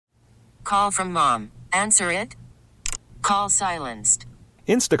Call from mom. Answer it. Call silenced.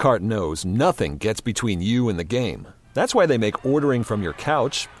 Instacart knows nothing gets between you and the game. That's why they make ordering from your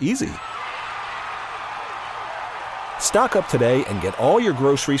couch easy. Stock up today and get all your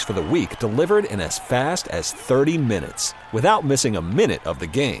groceries for the week delivered in as fast as 30 minutes without missing a minute of the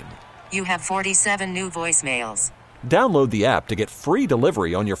game. You have 47 new voicemails. Download the app to get free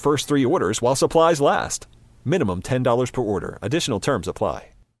delivery on your first 3 orders while supplies last. Minimum $10 per order. Additional terms apply.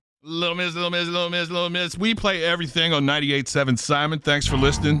 Little Miss, Little Miss, Little Miss, Little Miss. We play everything on 98.7 Simon. Thanks for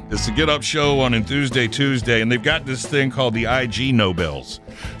listening. It's the Get Up Show on Tuesday, and they've got this thing called the IG Nobels.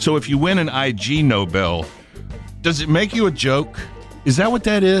 So if you win an IG Nobel, does it make you a joke? Is that what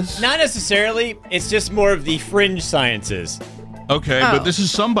that is? Not necessarily. It's just more of the fringe sciences. Okay, but this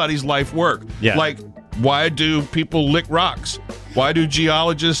is somebody's life work. Yeah. Like, why do people lick rocks? Why do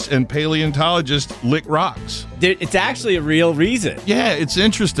geologists and paleontologists lick rocks? It's actually a real reason. Yeah, it's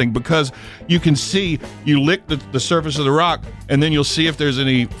interesting because you can see, you lick the surface of the rock, and then you'll see if there's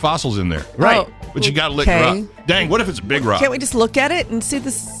any fossils in there. Right. But you got to lick the rock. Dang, what if it's a big rock? Can't we just look at it and see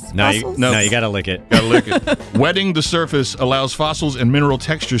the fossils? No, you got to lick it. Got to lick it. Wetting the surface allows fossils and mineral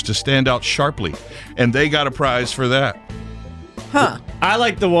textures to stand out sharply, and they got a prize for that. Huh. I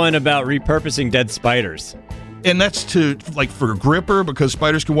like the one about repurposing dead spiders. And that's for gripper because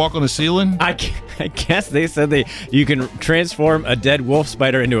spiders can walk on the ceiling? I guess they said you can transform a dead wolf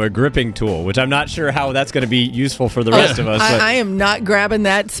spider into a gripping tool, which I'm not sure how that's going to be useful for the rest of us. I am not grabbing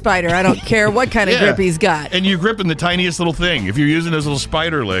that spider. I don't care what kind of grip he's got. And you're gripping the tiniest little thing if you're using those little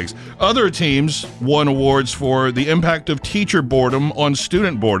spider legs. Other teams won awards for the impact of teacher boredom on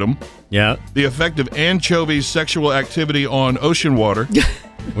student boredom. Yeah. The effect of anchovies' sexual activity on ocean water.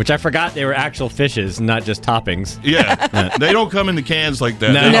 Which I forgot they were actual fishes, not just toppings. Yeah. They don't come in the cans like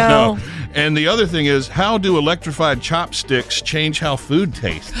that. No. And the other thing is, how do electrified chopsticks change how food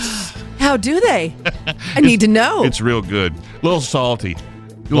tastes? How do they? I need to know. It's real good. A little salty.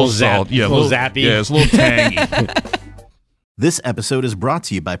 A little zap, Yeah, little zappy. Yeah, it's a little tangy. This episode is brought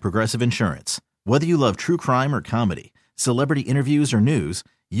to you by Progressive Insurance. Whether you love true crime or comedy, celebrity interviews or news,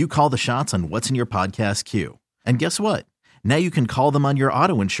 you call the shots on what's in your podcast queue. And guess what? Now you can call them on your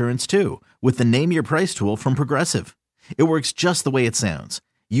auto insurance too with the Name Your Price tool from Progressive. It works just the way it sounds.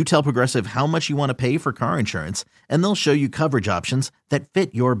 You tell Progressive how much you want to pay for car insurance, and they'll show you coverage options that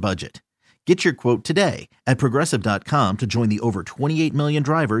fit your budget. Get your quote today at Progressive.com to join the over 28 million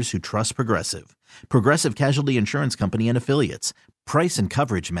drivers who trust Progressive. Progressive Casualty Insurance Company and Affiliates. Price and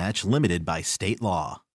coverage match limited by state law.